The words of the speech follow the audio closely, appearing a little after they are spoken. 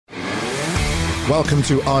Welcome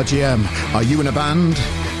to RGM. Are you in a band?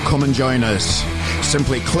 Come and join us.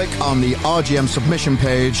 Simply click on the RGM submission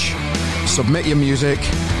page, submit your music,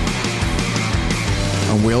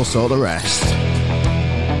 and we'll sort the rest.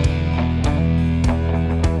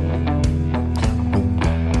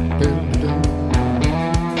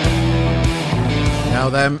 Now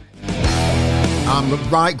then, I'm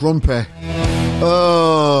right grumpy.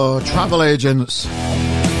 Oh, travel agents.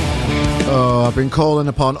 Oh, I've been calling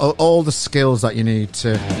upon all the skills that you need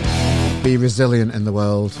to be resilient in the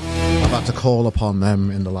world. I've had to call upon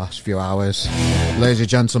them in the last few hours. Ladies and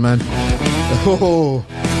gentlemen, I've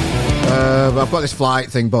got this flight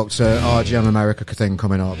thing booked, RGM America thing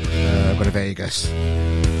coming up. I've got to Vegas.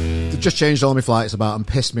 They've just changed all my flights about and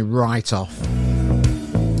pissed me right off.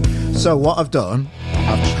 So what I've done,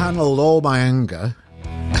 I've channeled all my anger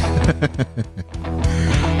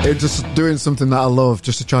into just doing something that I love,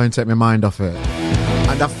 just to try and take my mind off it.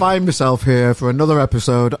 And I find myself here for another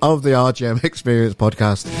episode of the RGM Experience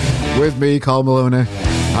podcast with me, Carl Maloney.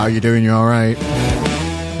 How are you doing? You all right?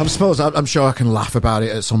 I'm sure I can laugh about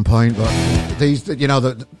it at some point, but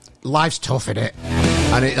life's tough, in it.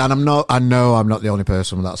 And I know I'm not the only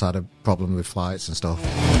person that's had a problem with flights and stuff.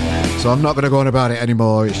 So I'm not going to go on about it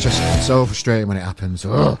anymore. It's just so frustrating when it happens.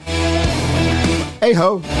 Hey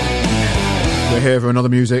ho! We're here for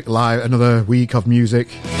another week of music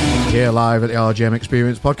here live at the RGM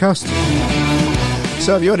Experience podcast.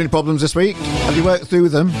 So have you had any problems this week? Have you worked through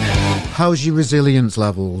them? How's your resilience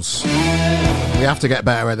levels? We have to get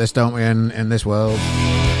better at this, don't we, in this world?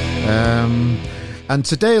 And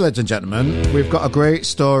today, ladies and gentlemen, we've got a great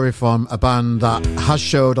story from a band that has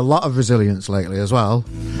showed a lot of resilience lately as well.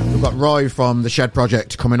 We've got Roy from the Shed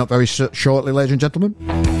Project coming up very shortly, ladies and gentlemen.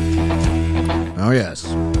 Oh yes.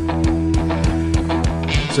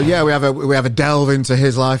 So yeah, we have a delve into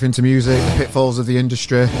his life, into music, the pitfalls of the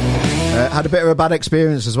industry. Had a bit of a bad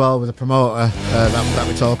experience as well with a promoter that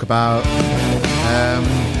we talk about.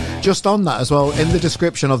 Just on that as well, in the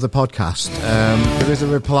description of the podcast, there is a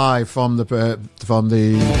reply from the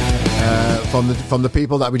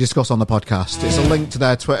people that we discuss on the podcast. It's a link to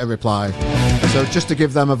their Twitter reply. So just to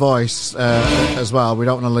give them a voice as well, we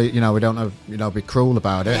don't want to be cruel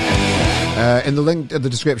about it. In the link in the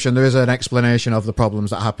description, there is an explanation of the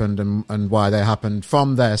problems that happened and why they happened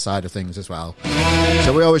from their side of things as well.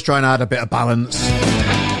 So we always try and add a bit of balance,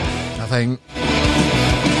 I think.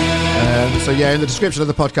 So yeah, in the description of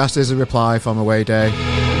the podcast is a reply from Away Day,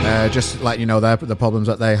 just letting you know the problems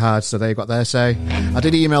that they had, so they got their say. I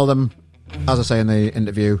did email them, as I say in the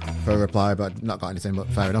interview, for a reply, but not got anything, but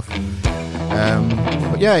fair enough.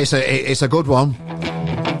 But yeah, it's a good one.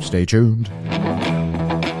 Stay tuned.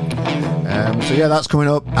 So yeah, that's coming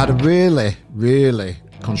up. I had a really, really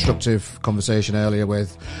constructive conversation earlier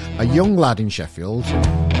with a young lad in Sheffield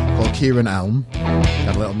called Kieran Elm. We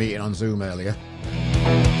had a little meeting on Zoom earlier.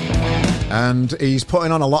 And he's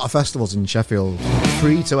putting on a lot of festivals in Sheffield,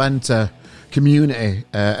 free to enter community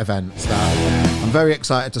events that I'm very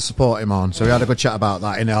excited to support him on. So we had a good chat about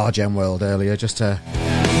that in the RGM world earlier, just to,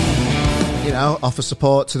 offer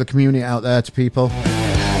support to the community out there, to people.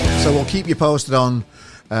 So we'll keep you posted on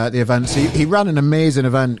the events. He ran an amazing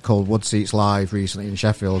event called Wood Seats Live recently in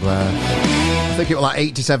Sheffield, where I think it was like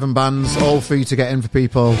 87 bands, all free to get in for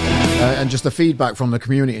people, and just the feedback from the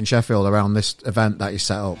community in Sheffield around this event that he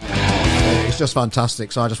set up. It's just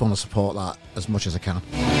fantastic, so I just want to support that as much as I can.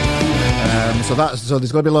 So there's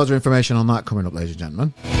going to be loads of information on that coming up, ladies and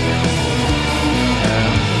gentlemen.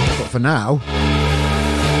 But for now,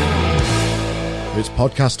 it's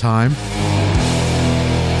podcast time.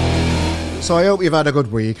 So I hope you've had a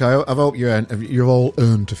good week. I hope you've all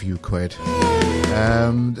earned a few quid.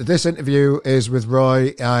 This interview is with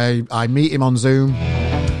Roy. I meet him on Zoom.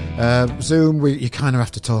 Zoom, you kind of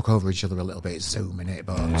have to talk over each other a little bit. Zoom in it,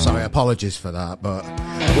 but sorry, apologies for that. But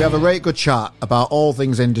we have a very good chat about all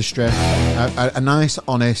things industry. A nice,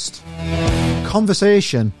 honest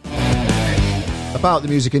conversation about the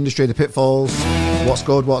music industry, the pitfalls, what's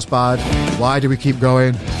good, what's bad, why do we keep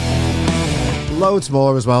going. Loads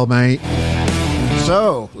more as well, mate.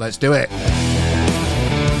 So, let's do it.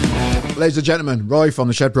 Ladies and gentlemen, Roy from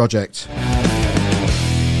the Shed Project.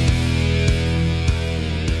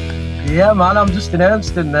 Yeah, man, I'm just in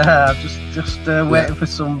Ernston there. Just waiting for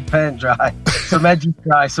some paint dry, some edges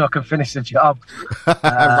dry, so I can finish the job.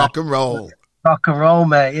 Rock and roll. Rock and roll,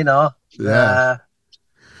 mate, Yeah.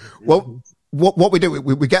 Well, what we do,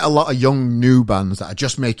 we get a lot of young new bands that are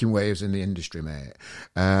just making waves in the industry, mate.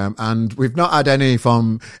 And we've not had any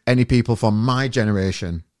people from my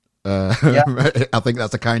generation Yeah. I think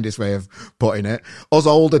that's the kindest way of putting it. Us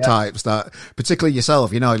older types that, particularly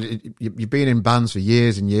yourself, you've been in bands for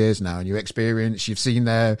years and years now, and you've seen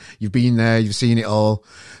you've been there, you've seen it all.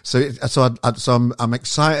 So I'm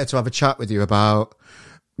excited to have a chat with you about,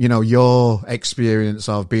 your experience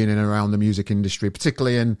of being in and around the music industry,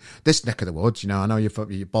 particularly in this neck of the woods. I know you're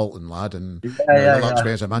a Bolton lad, and a lot of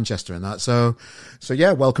experience at Manchester and that. So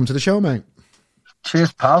yeah, welcome to the show, mate.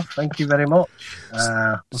 Cheers, pal. Thank you very much.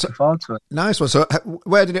 Looking forward to it. Nice one. So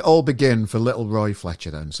where did it all begin for little Roy Fletcher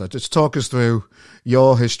then? So just talk us through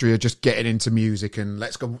your history of just getting into music, and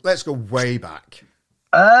let's go way back.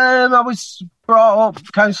 I was brought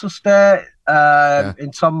up Council Estate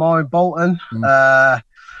in Tom Moore in Bolton.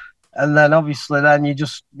 And then obviously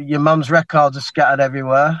your mum's records are scattered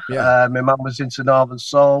everywhere. My mum was into Northern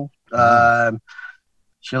Soul.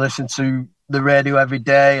 She listened to the radio every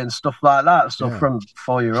day and stuff like that. So from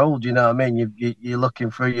 4-year-old, you know what I mean? You're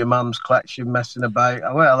looking through your mum's collection, messing about.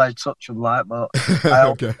 I weren't allowed to touch them, but I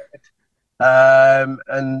okay.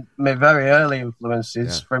 And my very early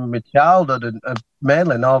influences from my childhood and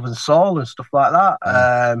mainly Northern Soul and stuff like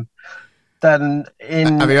that. Then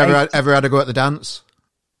have you ever had a go at the dance?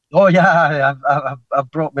 Oh yeah,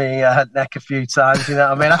 I've brought me neck a few times. You know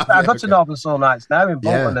what I mean? I go to Northern Soul nights now in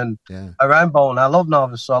Bolton and around Bolton. I love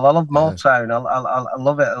Northern Soul. I love Motown. I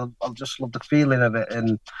love it. I just love the feeling of it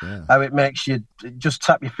and how it makes you just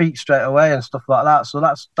tap your feet straight away and stuff like that. So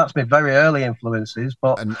that's my very early influences.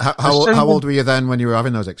 But and how old were you then when you were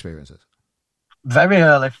having those experiences? Very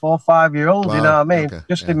early, 4 or 5 year old. Wow. You know what I mean? Okay.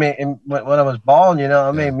 Just when I was born, you know what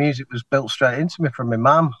I mean? Music was built straight into me from my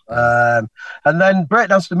mum. And then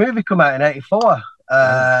Breakdance the movie come out in '84.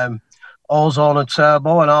 Ozone and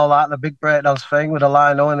Turbo and all that, the big breakdance thing with the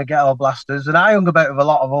Lino and the Ghetto Blasters. And I hung about with a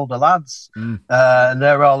lot of older lads. And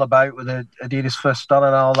they're all about with the Adidas First On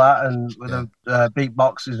and all that, and with the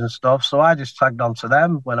beatboxes and stuff. So I just tagged on to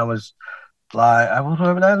them when I was like, I was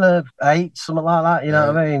then 8, something like that, you know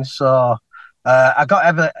what I mean? So I got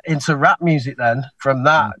ever into rap music then from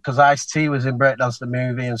that, because Ice-T was in Breakdance the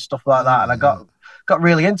movie and stuff like that. And I got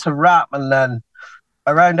really into rap. And then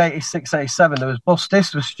around 86, 87, there was Bust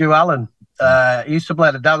This with Stu Allen. He used to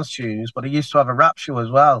play the dance tunes, but he used to have a rap show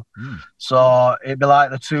as well. So it'd be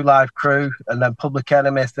like the Two Live Crew and then Public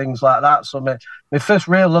Enemy, things like that. So my first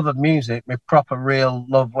real love of music, my proper real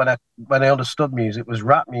love when I understood music, was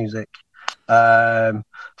rap music.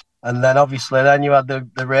 And then obviously you had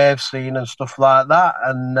the rave scene and stuff like that.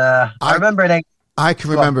 And I remember I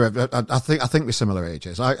can remember. I think we're similar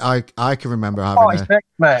ages. I can remember having 46,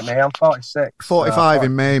 mate. Me, I'm 46. 45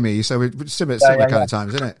 in Mamie, so we're similar kind of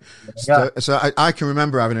times, isn't it? So I can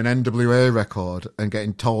remember having an NWA record and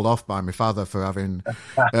getting told off by my father for having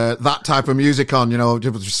that type of music on.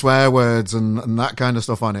 Swear words and that kind of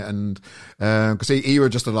stuff on it, and because he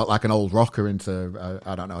was just a lot like an old rocker into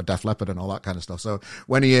I don't know, Def Leppard and all that kind of stuff. So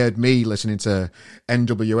when he heard me listening to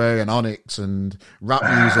NWA and Onyx and rap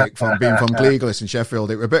music from being from Cleagles in Sheffield,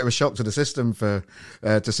 it was a bit of a shock to the system for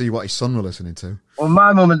to see what his son were listening to. Well,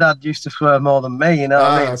 my mum and dad used to swear more than me, you know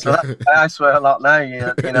what I mean? Okay. So I swear a lot now,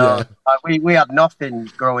 you know. Like we had nothing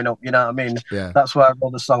growing up, you know what I mean? That's why I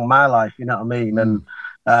wrote the song My Life, you know what I mean? And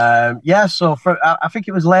so I think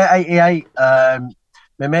it was late 88,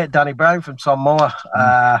 my mate Danny Brown from Tom Moore,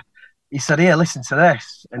 he said, "Here, listen to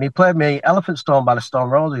this." And he played me Elephant Stone by the Stone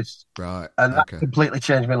Roses. Right. And that completely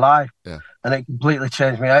changed my life. Yeah. And it completely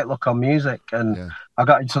changed my outlook on music. And I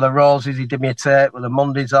got into the Roses. He did me a tape with the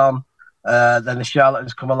Mondays on. Then the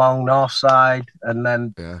Charlatans come along, Northside. And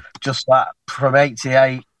then just that from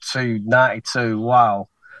 88 to 92, wow.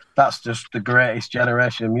 That's just the greatest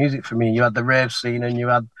generation of music for me. You had the rave scene and you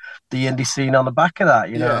had the indie scene on the back of that,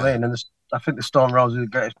 you know what I mean? And I think the Stone Roses are the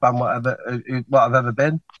greatest band what I've ever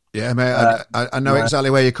been. Yeah, mate. I know exactly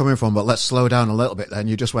where you're coming from, but let's slow down a little bit. Then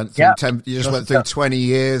you just went through went through 20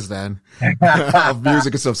 years then of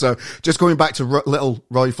music and stuff. So just going back to little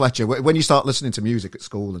Roy Fletcher, when you start listening to music at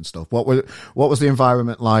school and stuff, what was the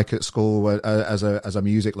environment like at school as a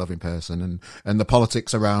music loving person, and the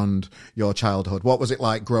politics around your childhood? What was it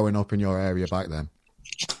like growing up in your area back then?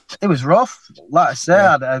 It was rough. Like I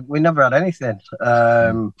said, we never had anything.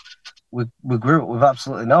 We grew up with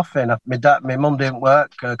absolutely nothing. My mum didn't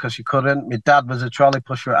work because she couldn't. My dad was a trolley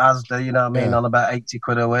pusher at Asda, you know what I mean, on about 80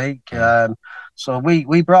 quid a week. So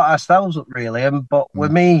we brought ourselves up really. But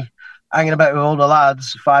with me hanging about with older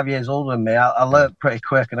lads, 5 years older than me, I learnt pretty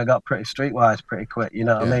quick and I got pretty streetwise pretty quick, you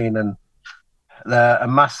know what I mean? And there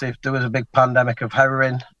was a big pandemic of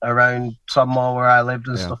heroin around Tom Moore where I lived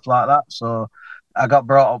and stuff like that. So I got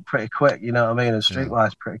brought up pretty quick, you know what I mean, and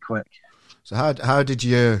streetwise pretty quick. So how did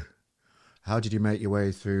you make your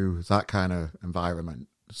way through that kind of environment?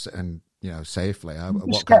 and safely. You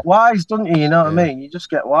just get wise, don't you? You know what I mean? You just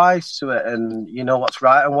get wise to it, and you know what's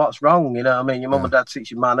right and what's wrong. You know what I mean? Your mum and dad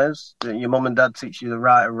teach you manners. Your mum and dad teach you the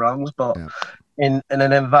right and wrongs. But in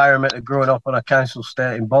an environment of growing up on a council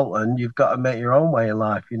estate in Bolton, you've got to make your own way in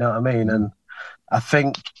life. You know what I mean? And I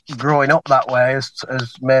think growing up that way has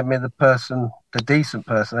made me the decent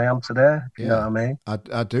person I am today. You know what I mean?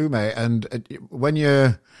 I do, mate. And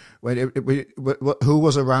who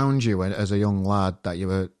was around you as a young lad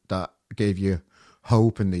that gave you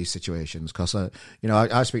hope in these situations? Because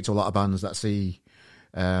I speak to a lot of bands that see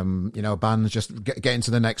bands just getting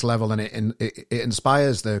to the next level, and it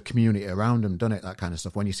inspires the community around them, doesn't it? That kind of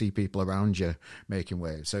stuff when you see people around you making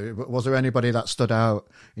waves. So was there anybody that stood out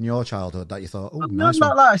in your childhood that you thought, oh, nice one?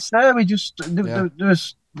 Not like I say, we just there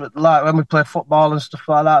was, like when we played football and stuff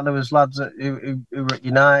like that, there was lads who were at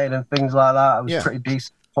United and things like that. It was pretty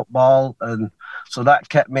decent football, and so that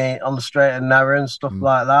kept me on the straight and narrow and stuff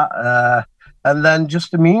like that. And then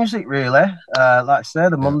just the music, really. Like I say,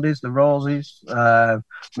 the Mondays, the Rosies,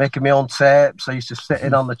 making my own tapes. I used to sit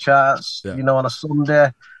in on the charts, on a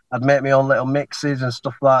Sunday. I'd make my own little mixes and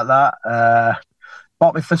stuff like that.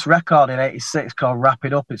 Bought my first record in '86 called Wrap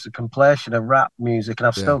It Up. It's a compilation of rap music, and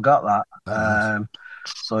I've still got that.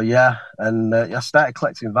 And I started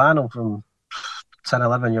collecting vinyl from 10,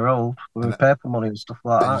 11-year-old with paper money and stuff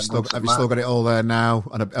like that. Have you still got it all there now?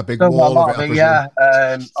 And a big still wall of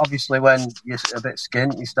it? Obviously, when you're a bit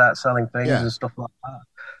skint, you start selling things and stuff like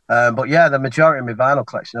that. But the majority of my vinyl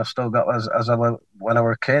collection I've still got when I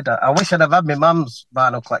was a kid. I wish I'd have had my mum's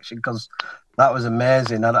vinyl collection, because that was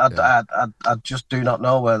amazing. I just do not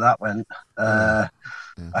know where that went. I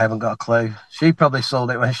haven't got a clue. She probably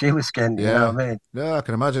sold it when she was skint. You know what I mean? Yeah, I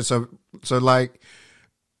can imagine. So like,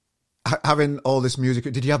 having all this music,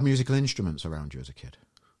 did you have musical instruments around you as a kid?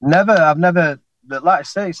 Never. I've never. But like I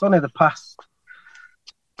say, it's only the past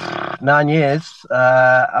 9 years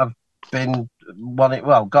I've been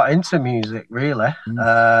got into music, really.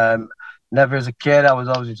 Never as a kid. I was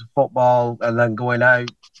always into football, and then going out,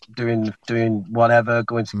 doing whatever,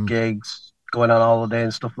 going to gigs, going on holiday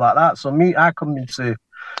and stuff like that. So I come into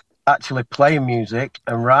actually playing music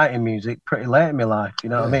and writing music pretty late in my life. You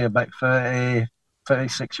know what I mean? About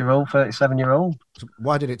 36-year-old, 37-year-old. So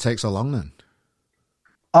why did it take so long then?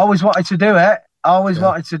 Always wanted to do it.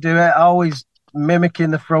 Always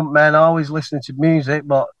mimicking the front men, always listening to music,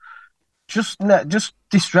 but just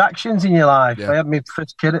distractions in your life. I had my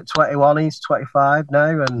first kid at 21, he's 25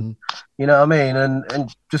 now, and you know what I mean?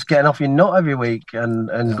 And just getting off your nut every week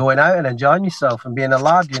and going out and enjoying yourself and being a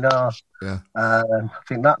lad, I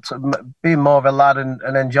think that's being more of a lad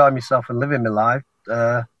and enjoying myself and living my life.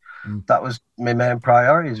 That was my main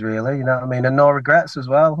priorities, really. You know what I mean? And no regrets as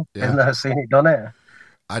well. Been there, seen it, done it.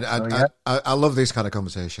 I love these kind of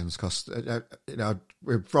conversations, because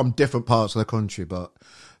we're from different parts of the country, but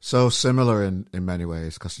so similar in many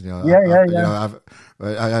ways. Because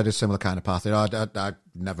I had a similar kind of path. I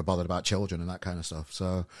never bothered about children and that kind of stuff.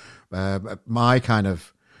 So my kind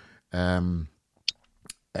of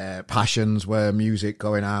passions were music,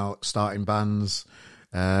 going out, starting bands,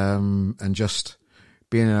 and just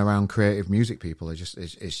being around creative music people.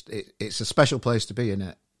 It's a special place to be, isn't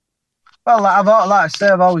it? Well, like I say,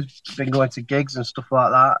 I've always been going to gigs and stuff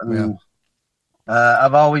like that, and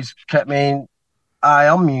I've always kept my eye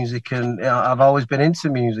on music, and I've always been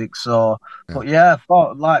into music. So, but I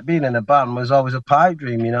thought like being in a band was always a pipe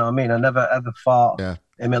dream. You know what I mean? I never ever thought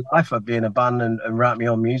in my life I'd be in a band and write my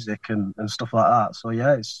own music and stuff like that. So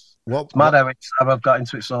it's mad how I've got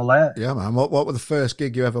into it so late. Yeah, man. What was the first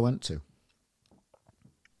gig you ever went to?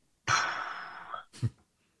 I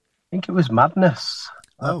think it was Madness.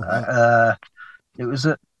 It was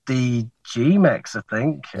at the GMEX, I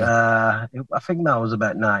think. I think that was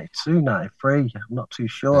about 92, 93. I'm not too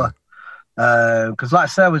sure. Because like I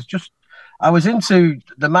said, I was into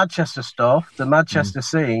the Manchester stuff, the Manchester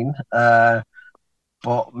scene, but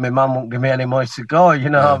my mum wouldn't give me any money to go,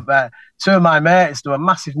 two of my mates, they were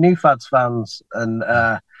massive New Fads fans, and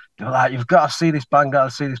they were like, you've got to see this band,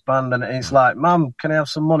 and it's like, Mum, can I have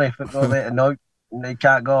some money for go there? No, you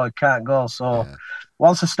can't go. So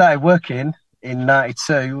once I started working in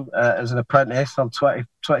 92 as an apprentice on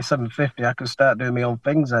 27.50, I could start doing my own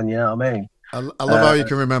things then, you know what I mean? I love how you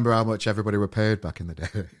can remember how much everybody were paid back in the day.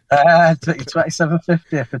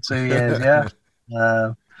 27.50 for 2 years,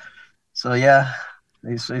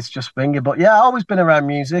 it's just finger. But I've always been around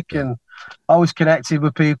music and always connected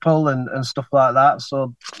with people and stuff like that.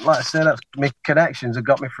 So, like I said, that's my connections have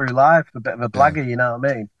got me through life. A bit of a blagger, you know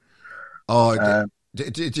what I mean? Oh,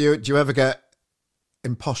 do you ever get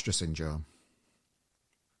imposter syndrome?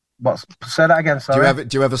 Say that again, sorry.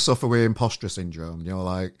 Do you ever suffer with imposter syndrome? You know,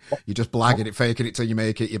 like you're just blagging it, faking it till you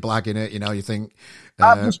make it, you're blagging it, you know, you think...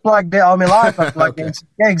 I've just blagged it all my life. I've blagged it into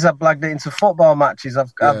gigs, I've blagged it into football matches,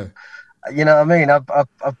 I've you know what I mean? I've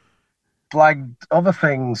blagged other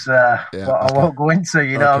things I won't go into,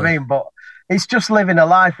 you know what I mean? But it's just living a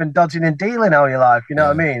life and dodging and dealing all your life, you know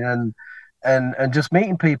what I mean? And just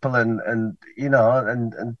meeting people and you know,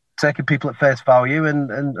 and taking people at face value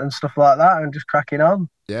and stuff like that and just cracking on.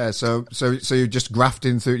 Yeah, so you're just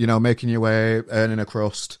grafting through, you know, making your way, earning a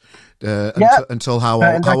crust until how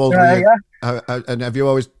old were you? Yeah. And have you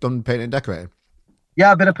always done painting and decorating?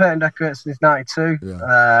 Yeah, I've been a painting and decorator since '92.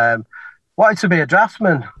 Yeah. Wanted to be a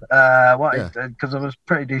draftsman, because I was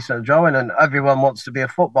pretty decent at drawing, and everyone wants to be a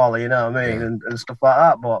footballer, you know what I mean, and stuff like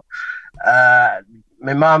that. But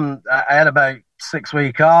my mum, I had about 6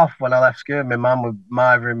 weeks off when I left school. My mum was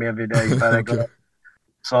mithering me every day.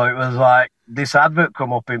 So it was like this advert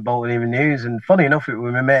come up in Bolton Evening News, and funny enough, it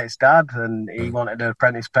was my mate's dad, and he wanted an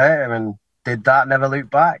apprentice painter, and did that, never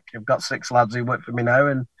looked back. I've got 6 lads who work for me now,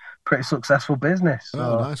 and pretty successful business.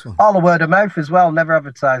 So nice one. All the word of mouth as well, never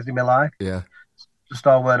advertised in my life. Yeah. Just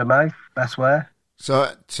all word of mouth, best way.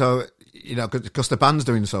 So you know, because the band's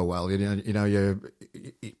doing so well, you know, you've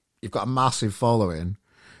got a massive following.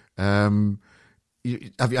 Have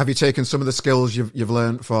you taken some of the skills you've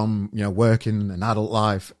learned from, you know, working an adult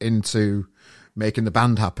life into making the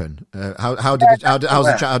band happen? How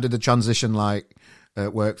did the transition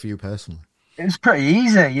work for you personally? It was pretty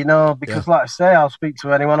easy, you know, because like I say, I'll speak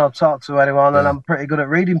to anyone, I'll talk to anyone, and I'm pretty good at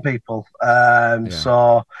reading people.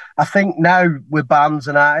 So I think now with bands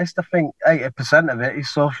and artists, I think 80% of it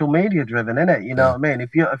is social media driven, isn't it? You know what I mean?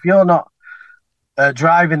 If you're not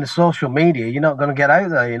driving the social media, you're not going to get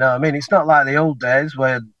out there, you know what I mean? It's not like the old days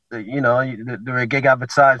where, you know, there were gig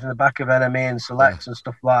advertising in the back of NME and Selects and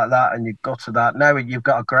stuff like that, and you go to that. Now you've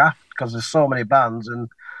got a graph because there's so many bands and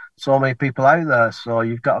so many people out there, so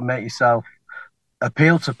you've got to make yourself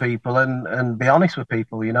appeal to people and be honest with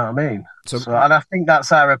people, you know what I mean? So and I think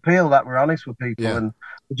that's our appeal, that we're honest with people and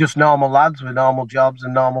we're just normal lads with normal jobs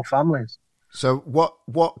and normal families. So what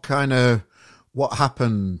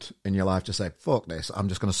happened in your life to say, fuck this, I'm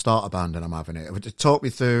just going to start a band and I'm having it? Talk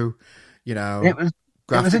me through, you know... It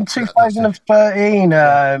was in 2013.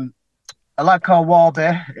 A lad called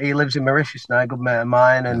Warby, he lives in Mauritius now, a good mate of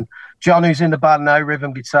mine, and John, who's in the band now,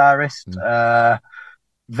 rhythm guitarist,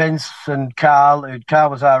 Vince and Carl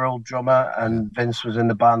was our old drummer, and Vince was in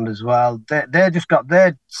the band as well. They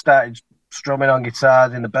started strumming on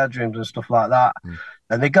guitars in the bedrooms and stuff like that.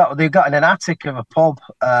 And they got in an attic of a pub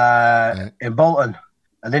in Bolton,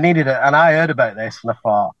 and they needed it. And I heard about this, and I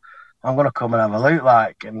thought, I'm going to come and have a look,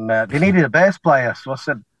 and they needed a bass player, so I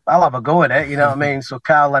said, I'll have a go at it, you know what I mean? So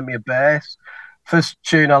Carl lent me a bass. First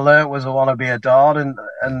tune I learnt was I Want to Be Adored,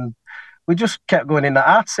 and we just kept going in the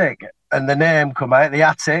attic. And the name come out, the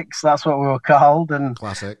Attics, that's what we were called. And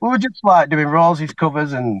classic. We were just like doing Roses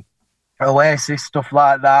covers and Oasis, stuff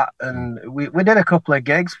like that. And we did a couple of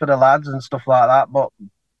gigs for the lads and stuff like that, but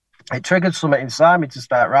it triggered something inside me to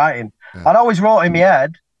start writing. I'd always wrote in my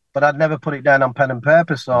head, but I'd never put it down on pen and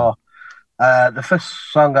paper. So the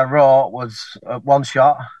first song I wrote was One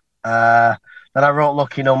Shot. Then I wrote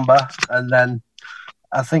Lucky Number. And then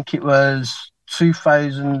I think it was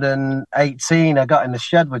 2018, I got in the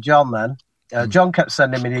shed with John then. John kept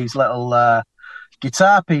sending me these little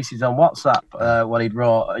guitar pieces on WhatsApp, what he'd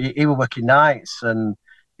wrote. He was working nights, and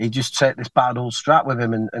he'd just take this bad old Strat with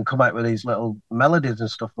him and come out with these little melodies and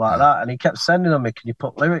stuff like that. And he kept sending them me, can you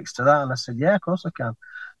put lyrics to that? And I said, yeah, of course I can.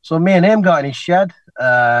 So me and him got in his shed.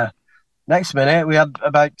 Next minute, we had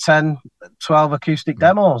about 10, 12 acoustic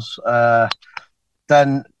demos.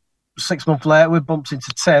 Then 6 months later, we bumped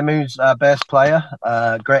into Tim, who's our bass player,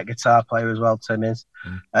 great guitar player as well, Tim is.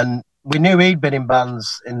 And we knew he'd been in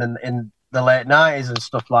bands in the late 90s and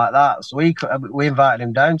stuff like that. So we invited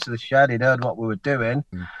him down to the shed. He'd heard what we were doing.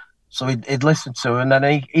 So he'd listened to it. And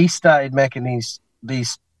then he started making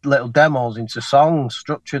these little demos into songs,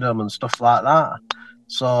 structured them and stuff like that.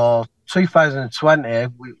 So 2020,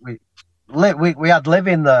 we had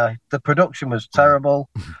Living. The production was terrible.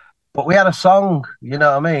 But we had a song, you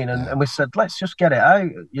know what I mean? And we said, let's just get it out,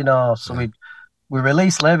 you know. So we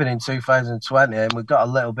released Living in 2020, and we got a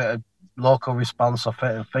little bit of local response off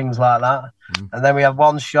it and things like that. And then we had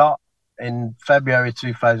One Shot in February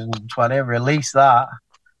 2020, released that.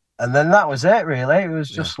 And then that was it, really. It was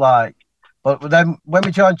just like... But then when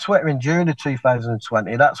we joined Twitter in June of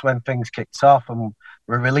 2020, that's when things kicked off, and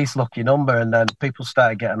we released Lucky Number, and then people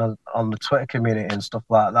started getting on the Twitter community and stuff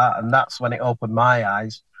like that. And that's when it opened my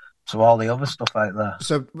eyes to all the other stuff out there.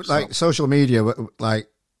 So social media, like,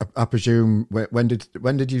 I presume when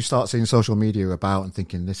did you start seeing social media about and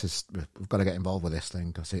thinking we've got to get involved with this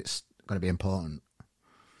thing because it's going to be important?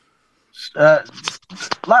 Like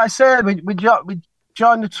I said, we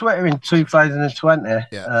joined the Twitter in 2020.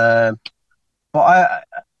 Yeah. But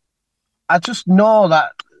I just know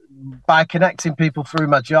that by connecting people through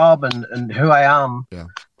my job and who I am,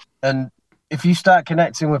 and if you start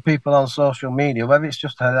connecting with people on social media, whether it's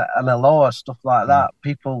just an hello or stuff like that,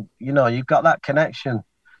 people, you've got that connection.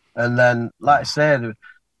 And then, like I said,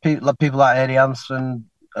 people like Eddie Hansen,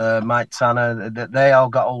 Mike Tanner, they all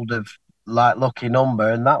got hold of like Lucky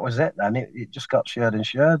Number, and that was it. Then it just got shared and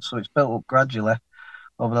shared, so it's built up gradually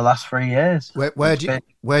over the last 3 years. Where do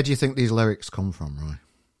you think these lyrics come from, Roy?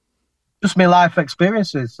 Just my life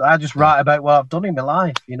experiences. I just write about what I've done in my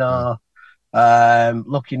life,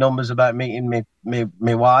 Lucky Numbers about meeting me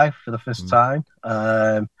wife for the first time.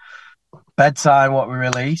 Bedtime, what we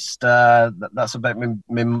released, that's about my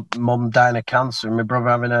mum dying of cancer and my brother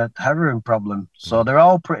having a heroin problem. So they're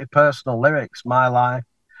all pretty personal lyrics. My life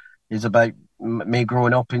is about me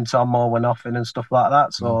growing up in Tom Moore when nothing and stuff like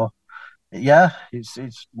that. So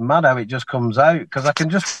it's mad how it just comes out, because I can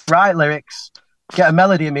just write lyrics, get a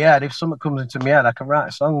melody in my head. If something comes into my head, I can write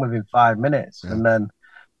a song within 5 minutes, and then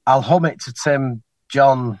I'll hum it to Tim,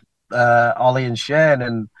 John, Ollie and Shane,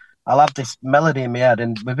 and I'll have this melody in my head,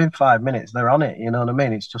 and within 5 minutes they're on it. You know what I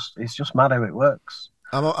mean? It's just mad how it works.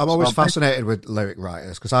 I'm always fascinated with lyric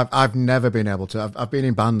writers, because I've never been able to. I've been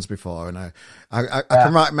in bands before, and I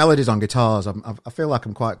can write melodies on guitars. I feel like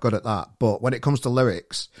I'm quite good at that. But when it comes to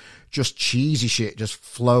lyrics, just cheesy shit just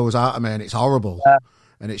flows out of me, and it's horrible,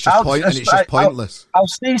 and it's just pointless. I'll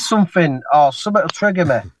see something or something will trigger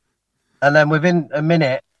me, and then within a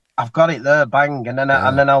minute I've got it there, bang, and then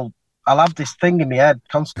I'll have this thing in my head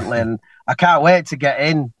constantly, and I can't wait to get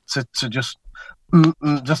in to just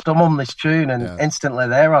hum this tune, and instantly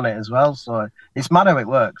they're on it as well. So it's mad how it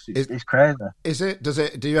works. It's crazy.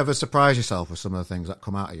 Do you ever surprise yourself with some of the things that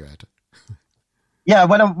come out of your head? Yeah,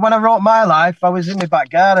 when I wrote My Life, I was in my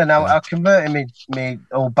back garden. I converted me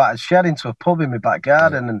old battered shed into a pub in my back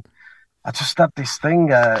garden, and I just had this thing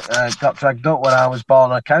got dragged up when I was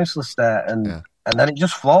born on a council estate, and then it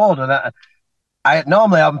just flowed. And I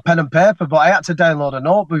normally have pen and paper, but I had to download a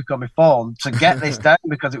notebook on my phone to get this down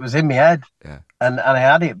because it was in my head. Yeah. And I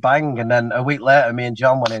had it bang, and then a week later, me and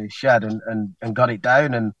John went in his shed and got it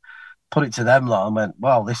down and put it to them lot and went,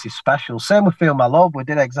 wow, this is special. Same with Feel My Love. We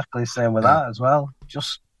did exactly the same with that as well.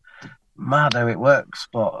 Just mad how it works.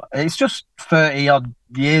 But it's just 30-odd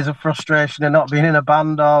years of frustration and not being in a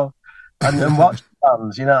band and watching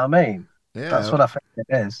bands, you know what I mean? Yeah. That's what I think it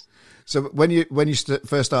is. So when you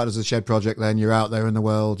first started as a Shed Project, then you're out there in the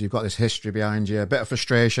world, you've got this history behind you, a bit of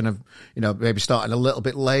frustration of, maybe starting a little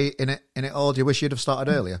bit late in it all. Do you wish you'd have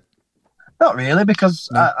started earlier? Not really, because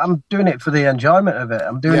I'm doing it for the enjoyment of it.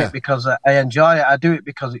 I'm doing it because I enjoy it. I do it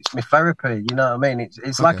because it's my therapy. You know what I mean?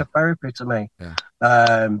 It's like a therapy to me.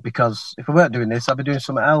 Yeah. Because if I weren't doing this, I'd be doing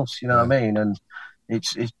something else. You know what I mean? And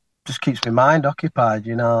it just keeps my mind occupied.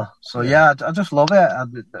 So I just love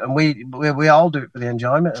it, and we all do it for the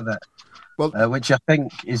enjoyment of it. Well, which I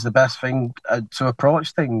think is the best thing to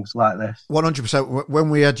approach things like this. 100%. When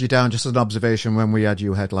we had you down, just as an observation, when we had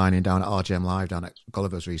you headlining down at RGM Live down at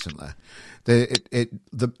Gulliver's recently,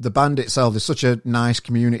 the band itself, there's such a nice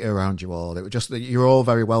community around you all. It was just that you're all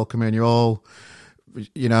very welcoming. You're all,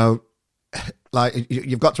 like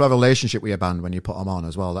you've got to have a relationship with your band when you put them on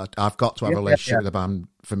as well. I've got to have a relationship with the band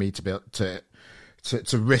for me to be able to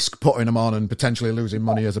risk putting them on and potentially losing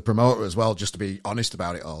money as a promoter as well, just to be honest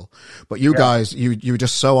about it all. But you guys, you were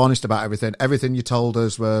just so honest about everything. Everything you told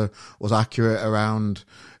us was accurate around,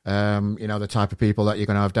 the type of people that you're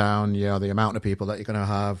going to have down, the amount of people that you're going to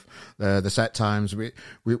have, the set times.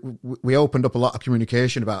 We opened up a lot of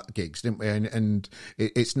communication about gigs, didn't we? And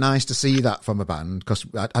it's nice to see that from a band, because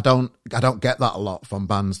I don't get that a lot from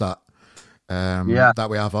bands that that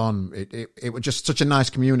we have on. It was just such a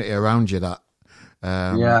nice community around you that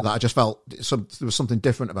I just felt there was something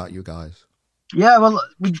different about you guys. Yeah, well,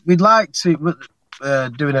 we'd like to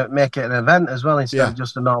make it an event as well instead of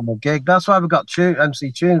just a normal gig. That's why we've got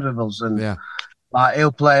MC Tunes with us, and like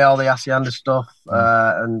he'll play all the Hacienda stuff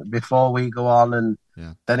and before we go on, and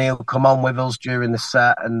then he'll come on with us during the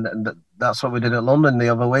set, and that's what we did at London the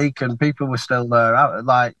other week, and people were still there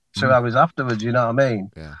like 2 hours afterwards. You know what I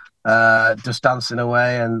mean? Yeah. Just dancing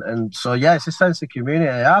away, and so it's a sense of community.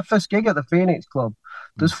 Our first gig at the Phoenix Club,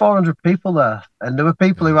 there's 400 people there, and there were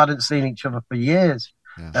people who hadn't seen each other for years,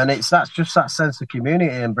 and that's just that sense of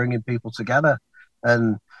community and bringing people together.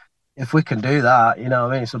 And if we can do that, you know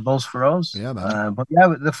what I mean, it's a buzz for us. Yeah, man. But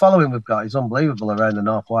yeah, the following we've got is unbelievable around the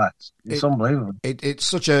Northwest. It's unbelievable. It's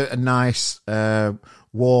such a nice,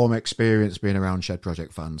 warm experience being around Shed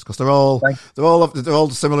Project fans, because they're all the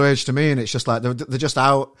similar age to me, and it's just like they're just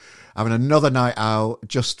out having another night out,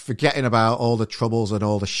 just forgetting about all the troubles and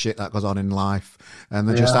all the shit that goes on in life, and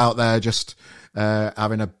they're just out there just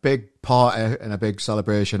having a big party and a big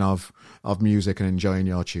celebration of music and enjoying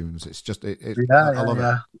your tunes. It's just I love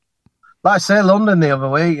it. Like I say, London the other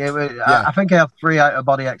week, I think I had 3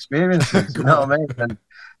 out-of-body experiences. You know what I mean? And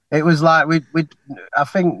it was like I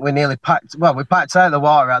think we nearly packed. Well, we packed out the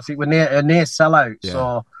water. Actually, we're near sellout. Yeah.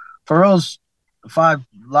 So for us, 5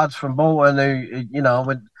 lads from Bolton who, you know,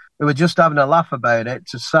 we were just having a laugh about it,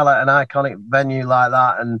 to sell at an iconic venue like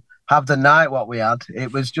that and have the night what we had.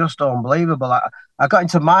 It was just unbelievable. I got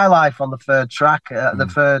into My Life on the 3rd track, the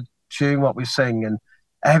 3rd tune what we sing, and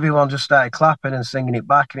everyone just started clapping and singing it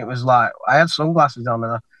back, and it was like I had sunglasses on,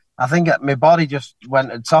 and I think my body just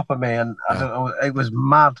went on top of me, and I don't know, it was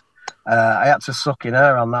mad. I had to suck in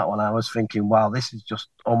air on that one. I was thinking, wow, this is just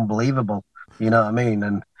unbelievable. You know what I mean?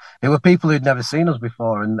 And it were people who'd never seen us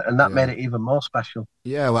before, and that made it even more special.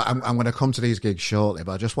 Yeah, well, I'm going to come to these gigs shortly,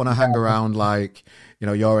 but I just want to hang around, like, you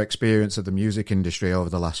know, your experience of the music industry over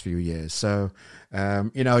the last few years. So,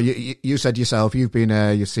 you know, you said yourself, you've been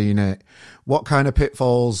there, you've seen it. What kind of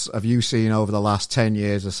pitfalls have you seen over the last 10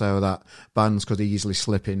 years or so that bands could easily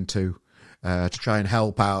slip into to try and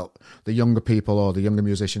help out the younger people or the younger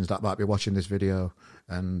musicians that might be watching this video?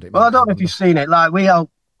 And well, I don't know if you've seen it. Like,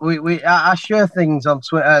 I share things on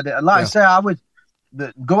Twitter. Like I say,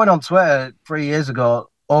 going on Twitter 3 years ago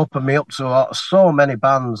opened me up to so many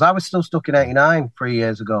bands. I was still stuck in '89 3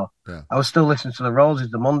 years ago. Yeah. I was still listening to the Roses,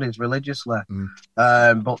 the Mondays religiously.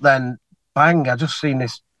 But then, bang! I just seen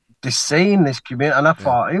this scene, this community, and I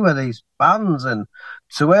thought, who are these bands? And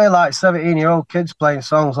to hear like 17-year-old kids playing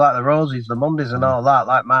songs like the Roses, the Mondays, and all that,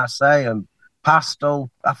 like Marseille and Pastel,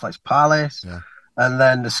 Athlete's Palace. Yeah. And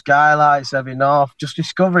then the Skylights, Heavy North, just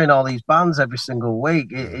discovering all these bands every single week.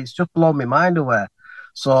 It's just blown my mind away.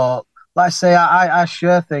 So, like I say, I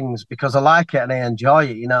share things because I like it and I enjoy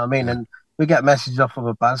it, you know what I mean? And we get messages off of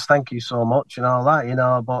the bands, thank you so much and all that, you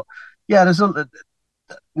know. But, yeah, there's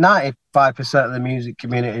 95% of the music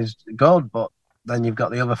community is good, but then you've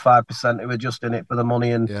got the other 5% who are just in it for the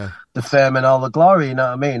money and the fame and all the glory, you know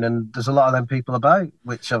what I mean? And there's a lot of them people about,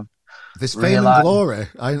 which I've This fame and glory.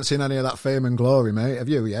 I haven't seen any of that fame and glory, mate. Have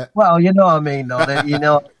you yet? Well, you know what I mean, though. You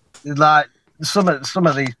know, like some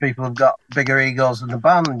of these people have got bigger egos than the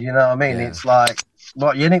band. You know what I mean? Yeah. It's like,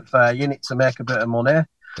 what you in it for? You in it to make a bit of money,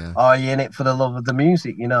 or are you in it for the love of the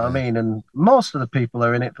music? You know what I mean? And most of the people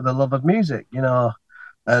are in it for the love of music. You know,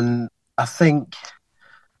 and I think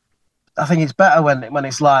it's better when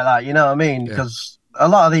it's like that. You know what I mean? Because a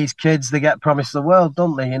lot of these kids, they get promised the world,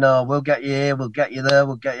 don't they? You know, we'll get you here, we'll get you there,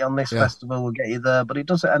 we'll get you on this festival, we'll get you there. But it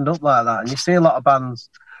doesn't end up like that. And you see a lot of bands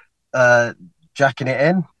jacking it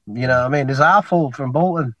in. You know what I mean? There's Artful from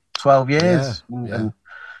Bolton, 12 years. And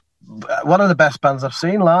one of the best bands I've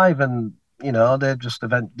seen live. And, you know, they've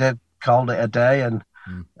called it a day. And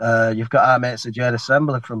you've got our mates at Jade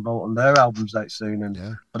Assembly from Bolton, their album's out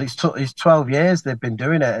soon. But it's 12 years they've been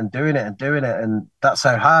doing it, and that's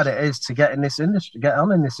how hard it is to get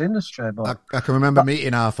on in this industry. But I can remember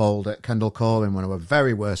meeting Artful at Kendall Calling when I was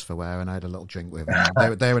very worse for wear, and I had a little drink with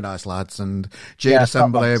them. They were nice lads. And Jade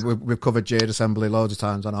Assembly, we've covered Jade Assembly loads of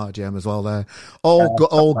times on RGM as well. They're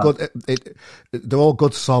all good. They're all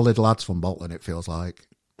good, solid lads from Bolton, it feels like.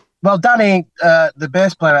 Well, Danny, the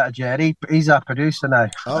bass player out of Jade, he's our producer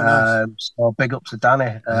now. Oh, nice. So big up to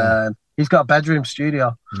Danny. He's got a bedroom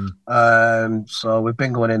studio. So we've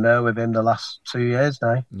been going in there with him the last 2 years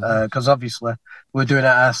now. Because obviously we're doing it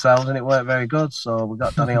ourselves and it weren't very good. So we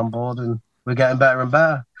got Danny on board and we're getting better and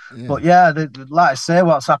better. Yeah. But yeah, like I say,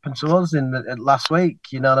 what's happened to us in last week,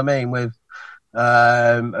 you know what I mean, with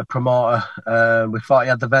a promoter. We thought he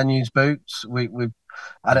had the venues booked. We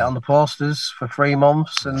had it on the posters for 3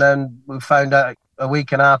 months, and then we found out a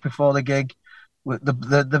week and a half before the gig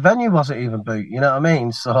the venue wasn't even booked, you know what I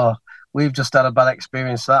mean? So we've just had a bad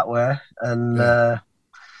experience that way, and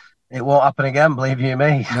it won't happen again, believe you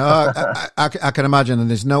me. No, I can imagine, and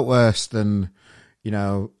there's no worse than, you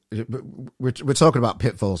know, we're talking about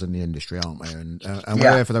pitfalls in the industry, aren't we? And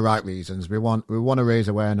we're here for the right reasons. We want to raise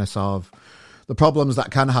awareness of the problems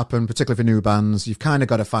that can happen, particularly for new bands. You've kind of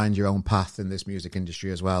got to find your own path in this music industry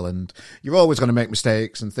as well, and you're always going to make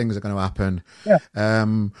mistakes and things are going to happen.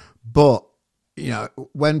 But you know,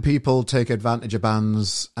 when people take advantage of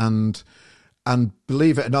bands and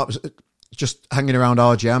believe it or not, just hanging around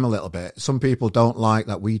RGM a little bit, some people don't like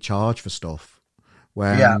that we charge for stuff.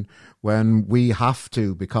 when we have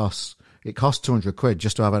to, because it costs £200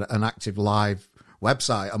 just to have an active live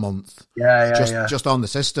website a month. Just on the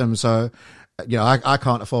system. So, I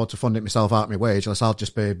can't afford to fund it myself out of my wage, unless I'll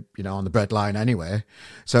just be, on the breadline anyway.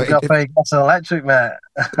 So you've got to pay gas and electric, mate.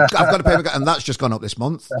 I've got to pay, and that's just gone up this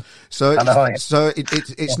month. So,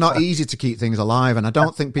 it's not easy to keep things alive, and I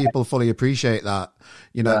don't think people fully appreciate that.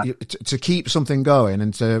 To keep something going,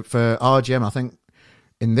 and for RGM, I think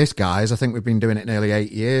in this guys, I think we've been doing it nearly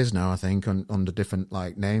 8 years now. I think under different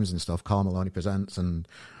like names and stuff. Carl Maloney Presents and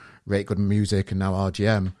Rate Good Music, and now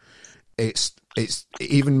RGM. It's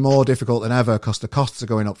even more difficult than ever because the costs are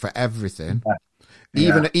going up for everything.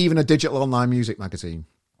 Even a digital online music magazine.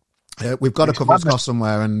 We've got to cover its costs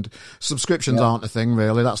somewhere, and subscriptions aren't a thing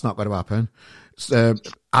really. That's not going to happen.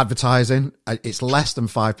 Advertising, it's less than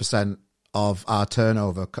 5% of our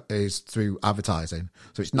turnover is through advertising.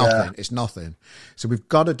 So it's nothing. Yeah. It's nothing. So we've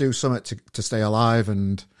got to do something to stay alive.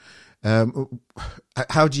 And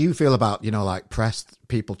how do you feel about, like press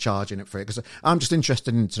people charging it for it? Because I'm just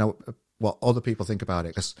interested in to know what other people think about it,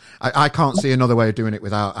 because I can't see another way of doing it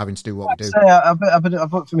without having to do what we do. I've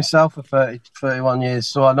worked for myself for 31 years,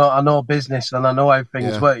 so I know business and I know how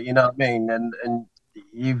things work, you know what I mean? And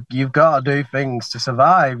you've got to do things to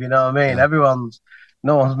survive, you know what I mean? Yeah.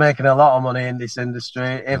 No one's making a lot of money in this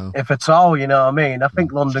industry, if at all, you know what I mean? I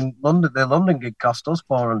think the London gig cost us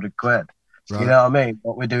 £400, right. You know what I mean?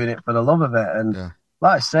 But we're doing it for the love of it. And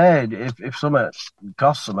like I said, if something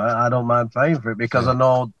costs something, I don't mind paying for it, because I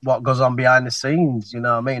know what goes on behind the scenes, you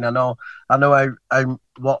know what I mean? I know how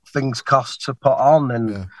what things cost to put on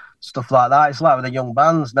and stuff like that. It's like with the young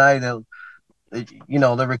bands now,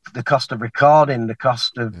 the cost of recording, the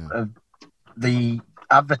cost of the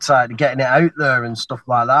advertising, getting it out there and stuff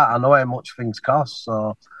like that. I know how much things cost,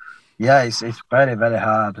 so it's very, very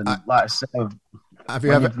hard. And like I said, have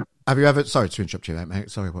you ever? Sorry to interrupt you, mate.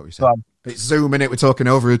 Sorry, what were you saying? It's Zoom, innit? We're talking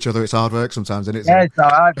over each other. It's hard work sometimes, isn't it? Yeah, it's all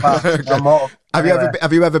right, pal.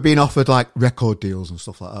 Have you ever been offered like record deals and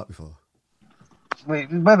stuff like that before? We've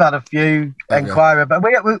had a few inquiries, but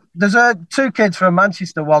there's two kids from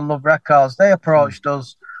Manchester, One Love Records. They approached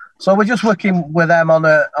us. So we're just working with them on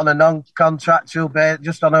a non-contractual basis,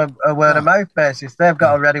 just on a word-of-mouth basis. They've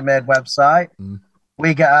got a ready-made website.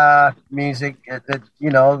 We get our music,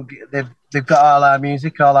 they've got all our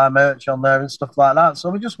music, all our merch on there and stuff like that. So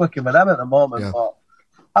we're just working with them at the moment. Yeah. But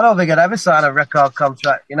I don't think I'd ever sign a record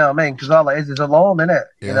contract, you know what I mean? Because all it is a loan, innit?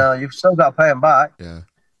 Yeah. You've still got to pay them back. Yeah.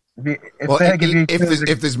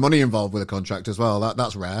 If there's money involved with a contract as well,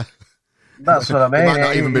 that's rare. That's what I mean. It might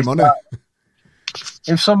not even be money.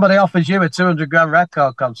 If somebody offers you a $200,000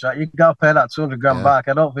 record contract, you got to pay that $200,000 back.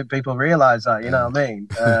 I don't think people realise that. You know what I mean?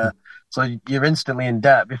 So you're instantly in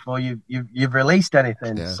debt before you've released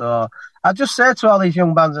anything. Yeah. So I just say to all these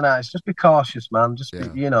young bands and artists, just be cautious, man. Just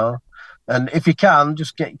be, and if you can,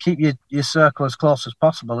 just keep your circle as close as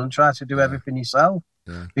possible and try to do everything yourself.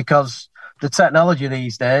 Yeah. Because the technology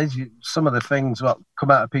these days, some of the things what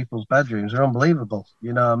come out of people's bedrooms are unbelievable.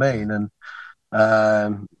 You know what I mean?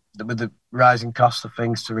 And with the rising cost of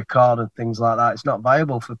things to record and things like that, it's not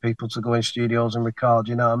viable for people to go in studios and record,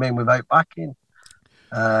 you know what I mean, without backing.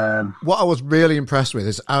 What I was really impressed with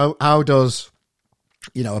is how does,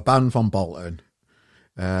 a band from Bolton,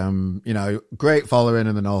 great following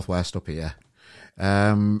in the Northwest up here.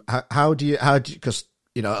 How do you, because,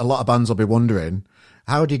 a lot of bands will be wondering,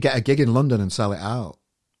 how do you get a gig in London and sell it out?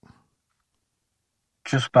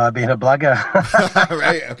 Just by being a blagger.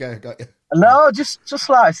 Right, okay, got you. No, just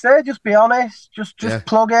like I say, just be honest. Just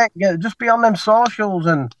plug it. Just be on them socials.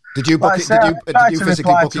 And did you book it? Did you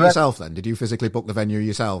physically book it yourself then? Did you physically book the venue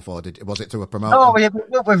yourself, or was it through a promoter? No, we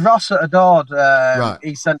worked with Ross at Adored. Right.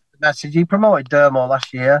 He sent the message. He promoted Dermo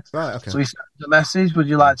last year. Right. Okay. So he sent the message. Would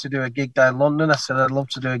you like to do a gig down London? I said I'd love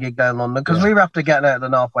to do a gig down London because we were after getting out of the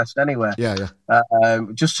Northwest anyway. Yeah.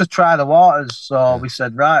 Just to try the waters. So we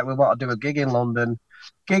said, right, we want to do a gig in London.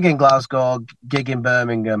 Gig in Glasgow, gig in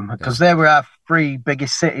Birmingham, because they were our three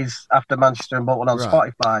biggest cities after Manchester and Bolton on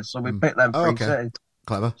Spotify. So we picked them three cities.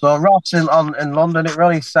 Clever. So Ross in London, it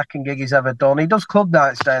really his second gig he's ever done. He does club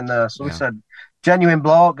nights down there. So we said, genuine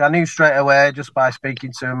bloke. I knew straight away just by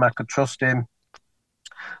speaking to him, I could trust him.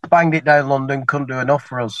 Banged it down London, couldn't do enough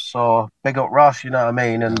for us. So big up Ross, you know what I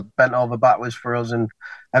mean, and bent over backwards for us, and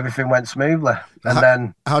everything went smoothly.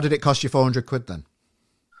 And how did it cost you £400 then?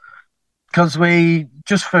 Because we,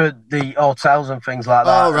 just for the hotels and things like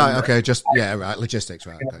that. Oh, right, okay, logistics,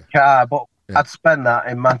 right, okay. Car, but I'd spend that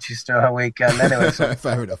in Manchester on a weekend anyway. So.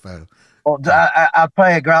 Fair enough. But I'd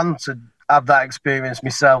pay £1,000 to have that experience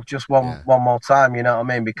myself just one more time, you know what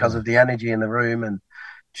I mean, because of the energy in the room and,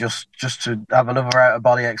 just to have another out of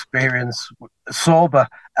body experience, sober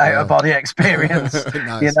out of body experience.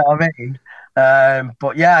 Nice. You know what I mean?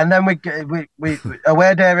 But yeah, and then we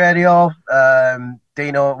Aware Day Radio,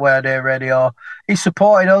 Dino Aware Day Radio. He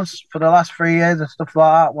supported us for the last 3 years and stuff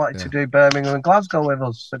like that. Wanted to do Birmingham and Glasgow with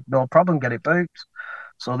us. Said no problem, get it booked.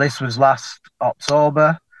 So this was last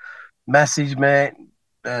October. Message me.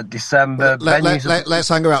 December. Let's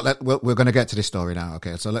hang around. We're going to get to this story now.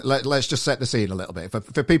 Okay, so let's just set the scene a little bit.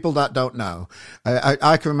 For people that don't know,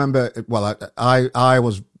 I can remember. Well, I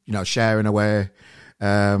was sharing away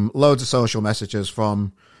loads of social messages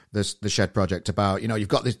from the Shed Project about you've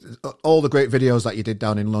got all the great videos that you did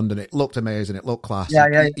down in London. It looked amazing. It looked class.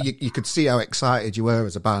 Yeah. You could see how excited you were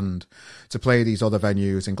as a band to play these other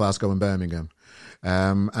venues in Glasgow and Birmingham.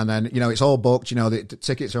 And then, it's all booked, the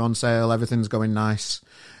tickets are on sale, everything's going nice.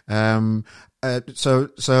 So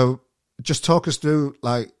just talk us through,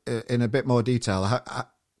 in a bit more detail,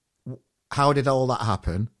 how did all that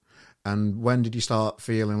happen? And when did you start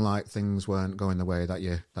feeling like things weren't going the way that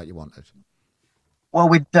you wanted? Well,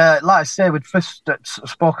 we'd like I say, we'd first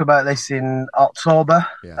spoke about this in October.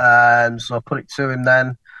 Yeah. So I put it to him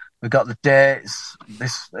then. We got the dates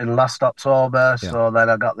this in last October. Yeah. So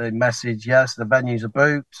then I got the message, yes, the venues are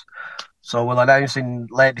booked. So we'll announce in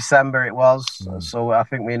late December it was. So I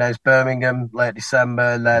think we announced Birmingham late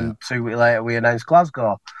December, and then 2 weeks later we announced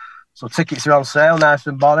Glasgow. So tickets are on sale, nice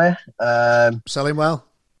and bonny. Selling well?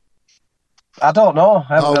 I don't know.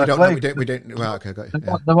 We didn't. Well, okay, got you.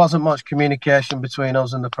 Yeah. There wasn't much communication between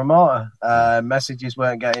us and the promoter. Messages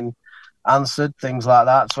weren't getting answered, things like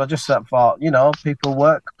that. So I just thought, people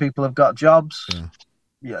work, people have got jobs.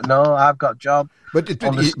 Yeah, no, I've got job. But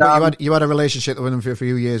you had a relationship with them for a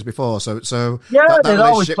few years before, so yeah, they'd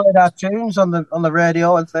always played our tunes on the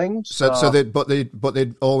radio and things. So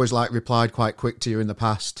they'd always replied quite quick to you in the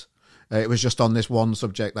past. It was just on this one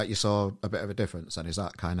subject that you saw a bit of a difference, and is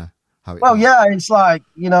that kind of how it? Well, yeah, it's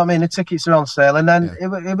the tickets are on sale, and then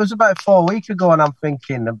it was about 4 weeks ago, and I'm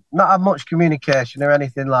thinking not had much communication or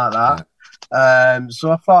anything like that. Yeah.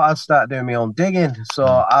 So I thought I'd start doing my own digging. So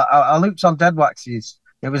I looked on Dead Wax's.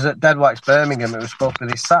 It was at Dead Wax Birmingham. It was supposed to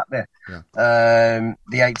be this Saturday, the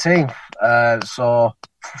 18th. So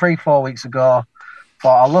 3-4 weeks ago,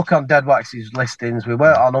 thought I'll look on Dead Wax's listings. We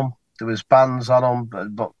weren't on them. There was bands on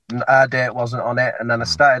them, but our date wasn't on it. And then I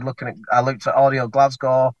looked at Audio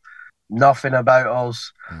Glasgow, nothing about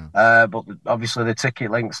us. But obviously the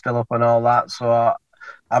ticket link's still up and all that. So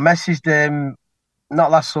I messaged him. Not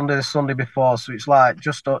last Sunday, the Sunday before, so it's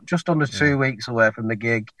just under 2 weeks away from the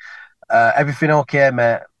gig. Everything okay,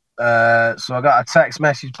 mate? So I got a text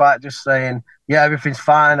message back just saying, yeah, everything's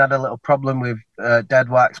fine. I had a little problem with Dead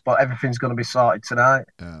Wax, but everything's going to be sorted tonight.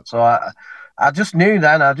 Yeah. So I just knew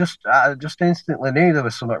then. I just instantly knew there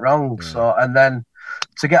was something wrong. Yeah. So and then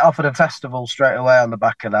to get offered a festival straight away on the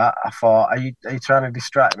back of that, I thought, are you trying to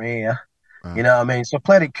distract me here? Wow. You know what I mean? So I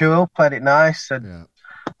played it cool, played it nice, and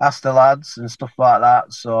asked the lads and stuff like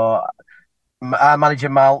that. So our manager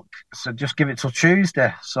Malk said, just give it till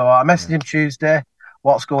Tuesday. So I messaged him Tuesday,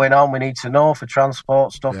 what's going on? We need to know for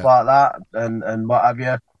transport, stuff like that, and what have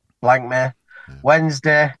you. Blank me. Yeah.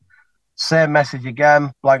 Wednesday, same message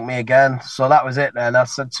again, blank me again. So that was it then. I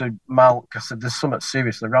said to Malk, there's something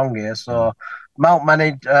seriously wrong here. So Malk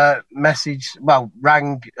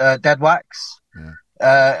rang Dead Wax.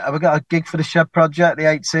 Yeah. We got a gig for the Shed Project, the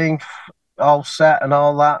 18th, all set and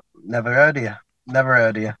all that. Never heard of you.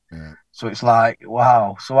 Yeah. So it's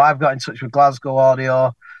wow. So I've got in touch with Glasgow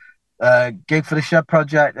Audio, gig for the Shed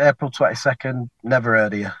Project, April 22nd. Never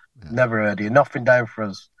heard of you. Yeah. Never heard of you. Nothing down for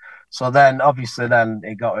us. So then, obviously,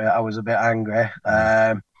 I was a bit angry.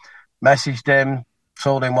 Messaged him,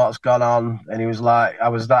 told him what's gone on, and he was like, I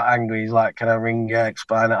was that angry. He's like, can I ring you,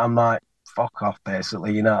 explain it? I'm like, fuck off,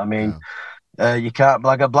 basically, you know what I mean? Yeah. You can't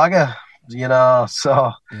blag a blagger.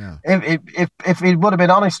 So if he would have been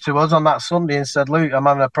honest to us on that Sunday and said, Luke, I'm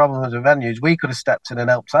having a problem with the venues, we could have stepped in and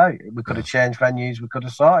helped out. We could have changed venues, we could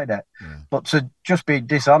have sorted it. Yeah. But to just be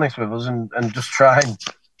dishonest with us and just try and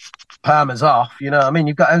palm us off, you know what I mean?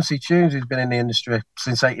 You've got MC Tunes, who's been in the industry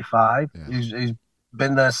since 85, who's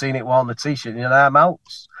been there, seen it, worn the T-shirt.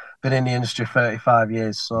 Malk's been in the industry 35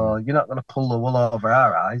 years, so you're not going to pull the wool over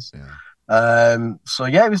our eyes. Yeah. So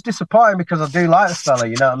it was disappointing because I do like the fella,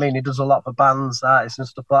 you know what I mean? He does a lot for bands, artists and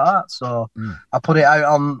stuff like that. So I put it out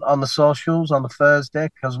on the socials on the Thursday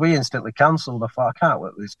because we instantly cancelled. I thought, I can't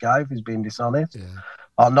work with this guy if he's being dishonest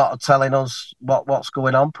or not telling us what's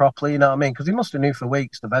going on properly, you know what I mean? Because he must have knew for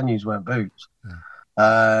weeks the venues weren't booked.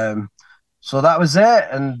 Yeah. So that was it,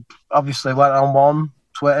 and obviously went on 1,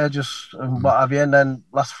 Twitter, just and what have you. And then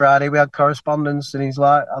last Friday we had correspondence, and he's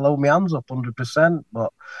like, "I'll hold my hands up 100%."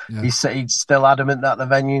 But he's still adamant that the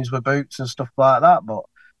venues were booked and stuff like that. But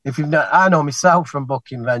if you've not, I know myself from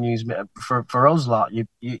booking venues for us, like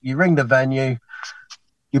you ring the venue.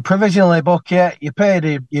 You provisionally book it, you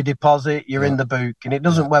pay your deposit, you're in the book, and it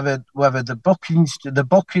doesn't whether the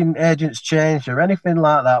booking agents changed or anything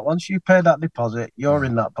like that. Once you pay that deposit, you're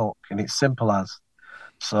in that book, and it's simple as.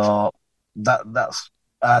 So that's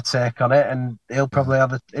our take on it, and he'll probably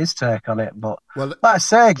have his take on it. But like I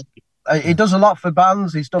say, he does a lot for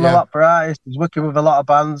bands. He's done a lot for artists. He's working with a lot of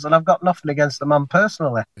bands, and I've got nothing against the man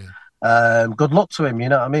personally. Good luck to him, you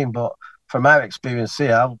know what I mean? But from our experience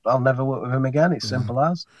here, I'll never work with him again. It's simple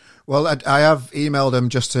as. Well, I have emailed him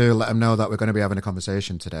just to let him know that we're going to be having a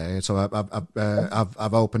conversation today. So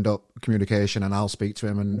I've opened up communication, and I'll speak to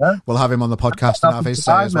him, and we'll have him on the podcast and have his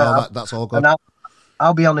say as well. That's all good. And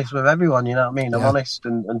I'll be honest with everyone. You know what I mean? I'm honest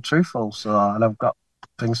and truthful. So, and I've got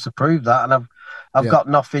things to prove that, and I've got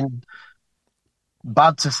nothing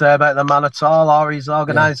bad to say about the man at all or his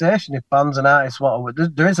organisation. If bands and artists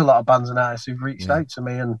there is a lot of bands and artists who've reached out to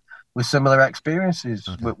me and with similar experiences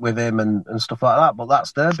with him and stuff like that, but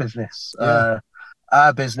that's their business.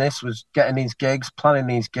 Our business was getting these gigs, planning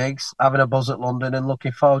these gigs, having a buzz at London and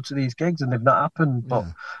looking forward to these gigs, and they've not happened. But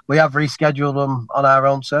we have rescheduled them on our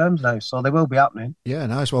own terms now, so they will be happening. Yeah,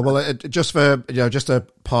 nice. Well, just for just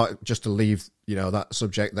to leave that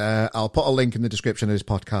subject there, I'll put a link in the description of this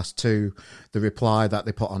podcast to the reply that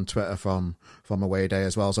they put on Twitter from Away Day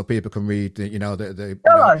as well, so people can read. They've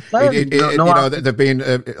been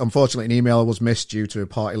unfortunately an email was missed due to a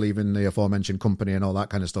party leaving the aforementioned company and all that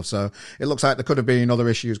kind of stuff. So it looks like there could have been other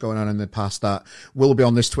issues going on in the past that will be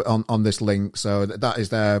on this on this link. So that is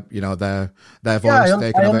their their voice. I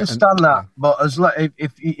understand that, but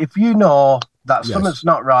if you know that something's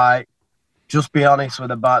not right, just be honest with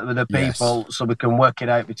the people so we can work it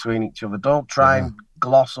out between each other. Don't try and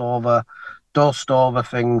dust over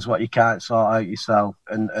things what you can't sort out yourself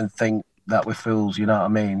and think that we're fools, you know what I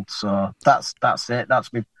mean? So that's it. That's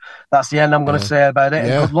the end I'm going to say about it.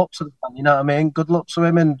 And good luck to the man, you know what I mean? Good luck to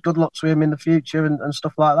him, and good luck to him in the future and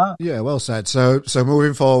stuff like that. Yeah, well said. So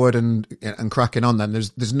moving forward and cracking on then,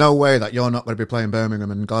 there's no way that you're not going to be playing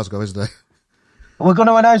Birmingham and Glasgow, is there? We're going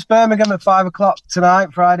to announce Birmingham at 5:00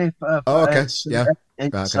 tonight, Friday. Okay. So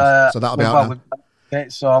that'll be out now.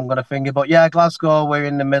 So I'm going to finger. But Glasgow, we're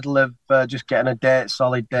in the middle of just getting a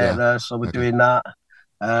solid date there. So we're doing that.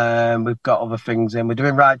 We've got other things in. We're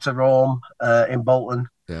doing Ride to Rome in Bolton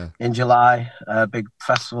in July. A big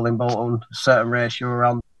festival in Bolton. A certain ratio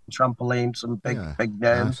around trampoline, some big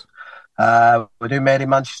names. Nice. We're doing Made in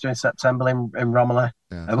Manchester in September in Romiley.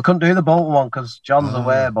 We couldn't do the Bolton one because John's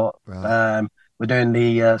away, but we're doing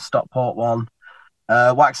the Stockport one.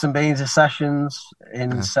 Wax and Beans Sessions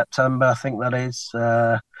in September, I think that is.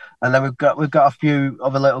 And then we've got a few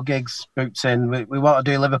other little gigs booked in. We want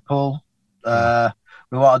to do Liverpool.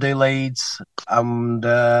 We want to do Leeds, and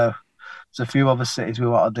there's a few other cities we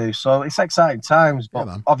want to do. So it's exciting times, but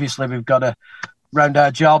obviously we've got to round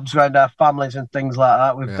our jobs, round our families and things like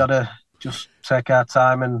that. We've got to just take our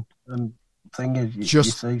time and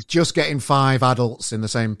just getting 5 adults in the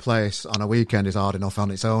same place on a weekend is hard enough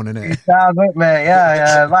on its own, isn't it? It's hard, mate.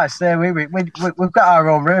 Yeah. Like I say, we've got our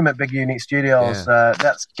own room at Big Unit Studios.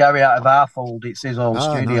 That's Gary out of Arfold. It's his own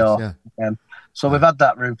studio. Nice, so we've had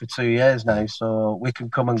that room for 2 years now, so we can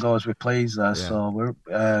come and go as we please there. So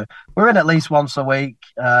we're in at least once a week.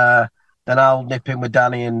 Then I'll nip in with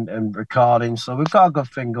Danny and recording. So we've got a good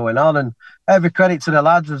thing going on, and every credit to the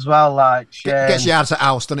lads as well. Like Shane, gets you out of the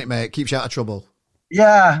house, doesn't it, mate? Keeps you out of trouble.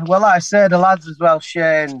 Yeah, well, like I say, the lads as well,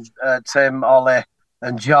 Shane, Tim, Ollie,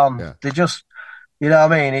 and John. They just, you know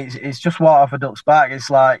what I mean? It's just water off a duck's back. It's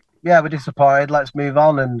like, we're disappointed. Let's move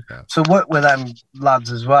on. And to work with them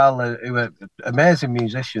lads as well, who are amazing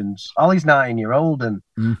musicians. Ollie's 19-year-old, and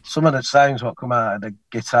some of the sounds what come out of the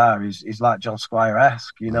guitar is like John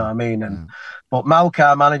Squire-esque, you know what I mean? And but Malk,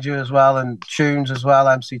 our manager as well, and Tunes as well,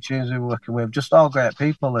 MC Tunes who we're working with, just all great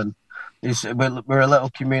people. And we're a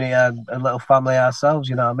little community, a little family ourselves,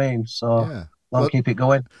 you know what I mean? So we'll keep it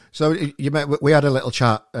going. So we had a little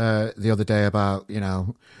chat the other day about,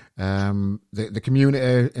 the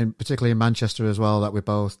community, particularly in Manchester as well, that we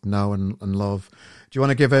both know and love. Do you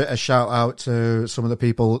want to give a shout out to some of the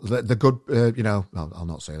people, the good, I'll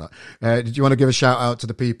not say that. Did you want to give a shout out to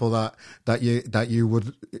the people that you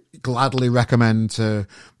would gladly recommend to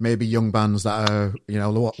maybe young bands that are,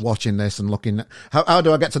 watching this and looking? How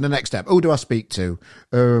do I get to the next step? Who do I speak to?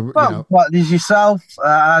 There's yourself,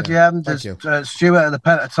 RGM. There's Stuart of the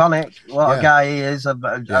Pentatonic. What a guy he is.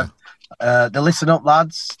 The Listen Up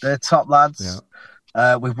lads, they're top lads.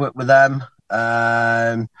 We've worked with them.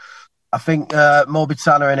 I think Morbid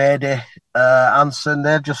Tanner and Eddie Anson,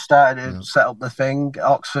 they've just started to set up the thing,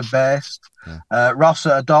 Oxford-based. Yeah. Ross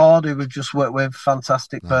at Adored, who we've just worked with,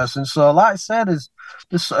 fantastic person. So, like I said, there's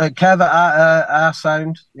Kev at our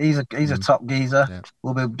sound. He's a top geezer. Yeah.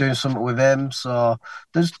 We'll be doing something with him. So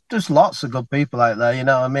there's lots of good people out there, you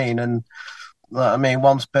know what I mean? And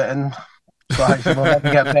once bitten, twice we'll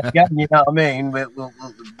never get bit again, you know what I mean?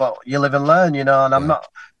 But you live and learn, you know. And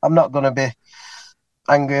I'm not going to be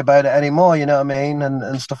angry about it anymore, you know what I mean,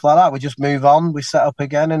 and stuff like that. We just move on, we set up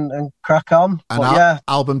again and crack on. And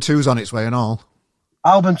album 2's on its way and all.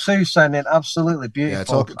 Album 2 sounding absolutely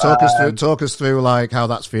beautiful. Yeah, talk us through like how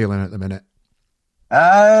that's feeling at the minute.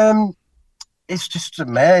 It's just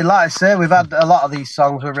amazing. Like I say, we've had a lot of these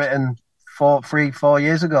songs were written 4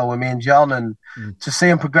 years ago with me and John, and to see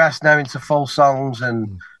them progress now into full songs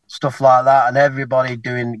and stuff like that, and everybody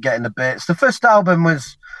getting the bits. The first album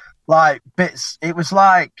was like bits. It was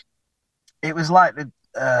like the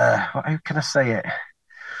how can I say it?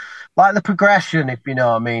 Like the progression, if you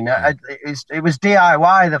know what I mean. It was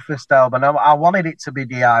DIY, the first album. I wanted it to be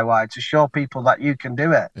DIY to show people that you can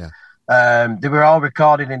do it. Yeah. They were all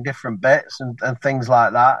recorded in different bits and things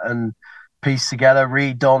like that, and pieced together,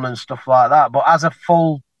 redone and stuff like that. But as a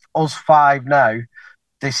full Us 5 now,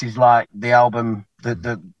 this is like the album,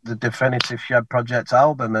 the definitive Shed Project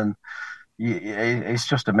album, and it's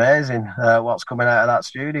just amazing what's coming out of that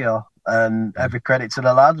studio. And every credit to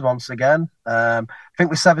the lads once again. I think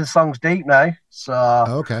we're 7 songs deep now,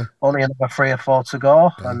 so only another 3 or 4 to go,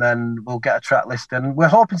 and then we'll get a track list. And we're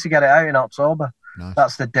hoping to get it out in October. Nice.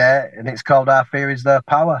 That's the date, and it's called Our Fear Is Their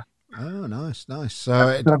Power. Oh, nice. So it's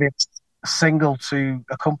going to be a single to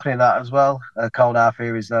accompany that as well, called Our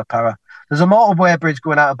Fear Is Their Power. There's a motorway bridge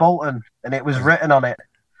going out of Bolton, and it was written on it.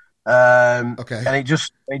 And it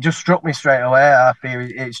just struck me straight away. I feel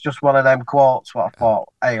it's just one of them quotes what I thought,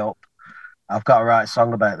 hey up, I've got to write a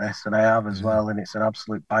song about this, and I have as well, and it's an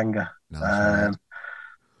absolute banger. Nice.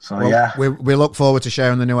 We look forward to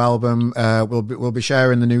sharing the new album. We'll be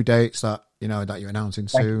sharing the new dates that you're announcing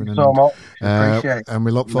soon. Thank you so much. Appreciate it. And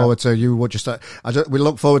we look forward to you. We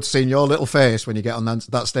look forward to seeing your little face when you get on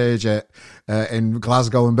that stage in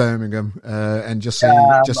Glasgow and Birmingham, and just seeing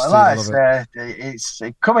all of it. It's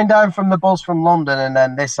coming down from the bus from London, and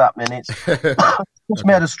then this happening. It's just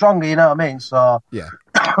made us stronger. You know what I mean? So yeah.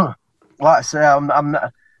 Like I say,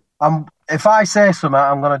 I'm. If I say something,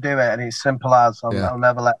 I'm going to do it, and it's simple as I'll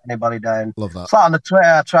never let anybody down. Love that. It's like on the Twitter,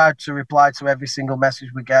 I try to reply to every single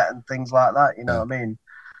message we get and things like that. You know what I mean?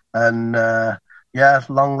 And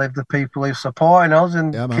long live the people who supporting us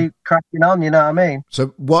and keep cracking on. You know what I mean? So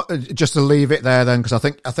what? Just to leave it there then, because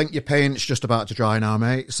I think your paint's just about to dry now,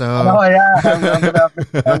 mate. So I'm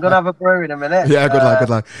gonna have a brew in a minute. Yeah, good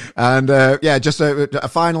luck. And just a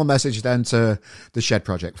final message then to the Shed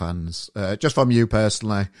Project fans, just from you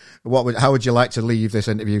personally. How would you like to leave this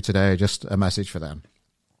interview today? Just a message for them.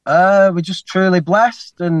 We're just truly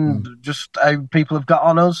blessed, and just how people have got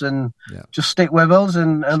on us, and just stick with us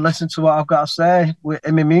and listen to what I've got to say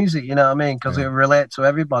in my music, you know what I mean? Because it will relate to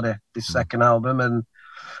everybody, this second album,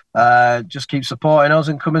 and just keep supporting us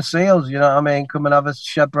and come and see us, you know what I mean? Come and have a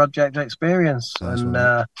Shed Project experience. That's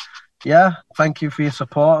and thank you for your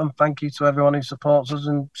support, and thank you to everyone who supports us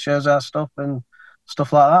and shares our stuff and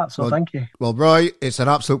stuff like that. So thank you. Well, Roy, it's an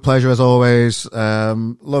absolute pleasure as always.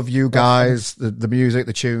 Love you guys, the music,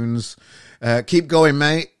 the tunes. Keep going,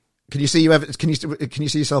 mate. Can you see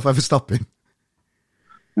yourself ever stopping?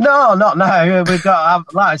 No, not now. We've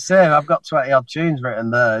got, like I say, I've got 20 odd tunes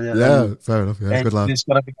written there. Yeah, fair enough. Yeah, good lad. It's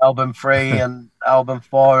going to be album 3 and album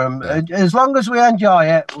 4. And as long as we enjoy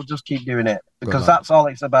it, we'll just keep doing it, because that's all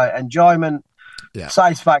it's about. Enjoyment. Yeah.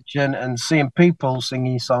 Satisfaction and seeing people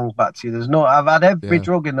singing songs back to you. I've had every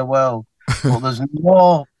drug in the world, but there's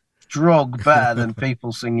no drug better than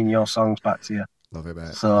people singing your songs back to you. Love it,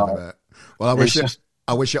 mate. So, love it, mate. Well,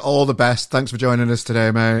 I wish you all the best. Thanks for joining us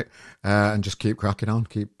today, mate. And just keep cracking on.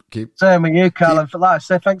 Keep. Same with you, Carl. And like I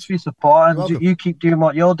say, thanks for your support, and you keep doing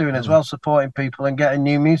what you're doing as well, supporting people and getting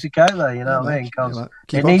new music out there. You know what I mean? Because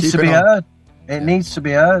it needs to be heard. It needs to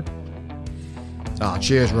be heard.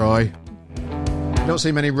 Cheers, Roy. You don't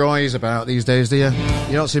see many Roys about these days, do you?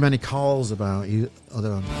 You don't see many Carls about.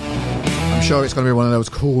 I'm sure it's going to be one of those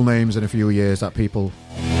cool names in a few years that people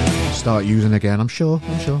start using again. I'm sure.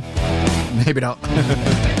 Maybe not.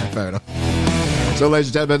 Fair enough. So, ladies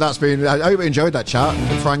and gentlemen, that's been. I hope you enjoyed that chat.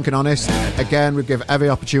 Frank and honest. Again, we give every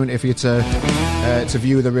opportunity for you to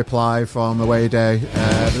view the reply from Away Day.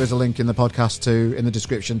 There is a link in the podcast in the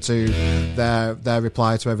description to their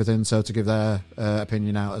reply to everything. So to give their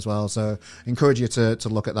opinion out as well. So encourage you to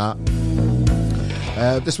look at that.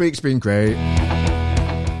 This week's been great.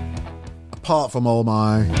 Apart from all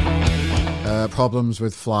my problems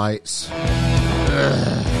with flights.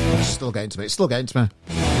 It's still getting to me.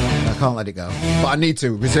 I can't let it go. But I need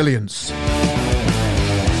to. Resilience.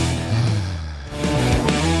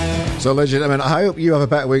 So, ladies and gentlemen, I hope you have a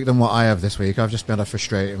better week than what I have this week. I've just been a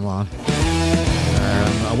frustrating one.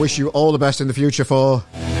 I wish you all the best in the future for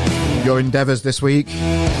your endeavours this week.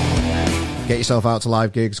 Get yourself out to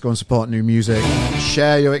live gigs. Go and support new music.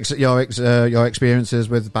 Share your experiences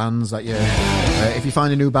with bands that you. If you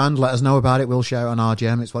find a new band, let us know about it. We'll share it on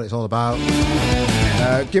RGM. It's what it's all about.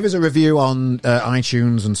 Give us a review on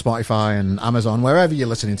iTunes and Spotify and Amazon, wherever you're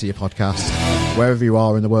listening to your podcast, wherever you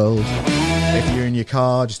are in the world. If you're in your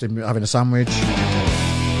car, just having a sandwich,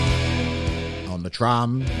 on the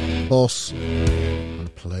tram, bus, on a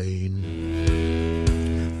plane,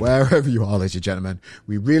 wherever you are, ladies and gentlemen,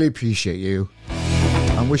 we really appreciate you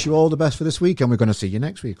and wish you all the best for this week. And we're going to see you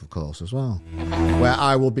next week, of course, as well, where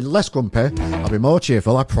I will be less grumpy, I'll be more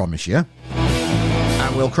cheerful, I promise you,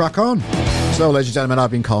 and we'll crack on. So, ladies and gentlemen,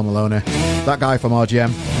 I've been Carl Maloney, that guy from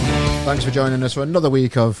RGM. Thanks for joining us for another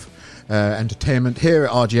week of entertainment here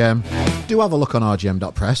at RGM. Do have a look on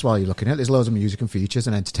rgm.press while you're looking at it. There's loads of music and features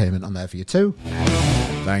and entertainment on there for you too.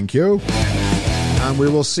 Thank you. And we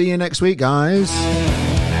will see you next week, guys.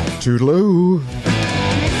 Toodaloo.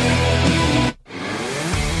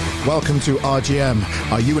 Welcome to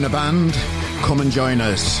RGM. Are you in a band? Come and join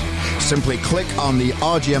us. Simply click on the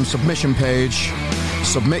RGM submission page,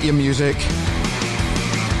 submit your music,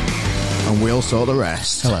 and we'll sort the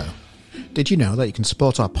rest. Hello. Did you know that you can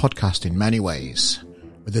support our podcast in many ways?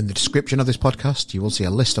 Within the description of this podcast, you will see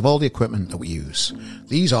a list of all the equipment that we use.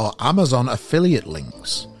 These are Amazon affiliate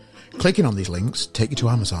links. Clicking on these links take you to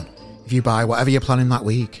Amazon. If you buy whatever you're planning that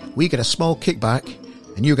week, we get a small kickback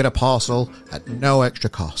and you get a parcel at no extra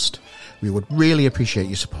cost. We would really appreciate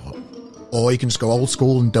your support. Or you can just go old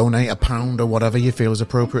school and donate £1 or whatever you feel is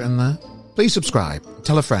appropriate in there. Please subscribe,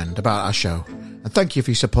 tell a friend about our show, and thank you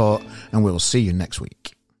for your support, and we'll see you next week.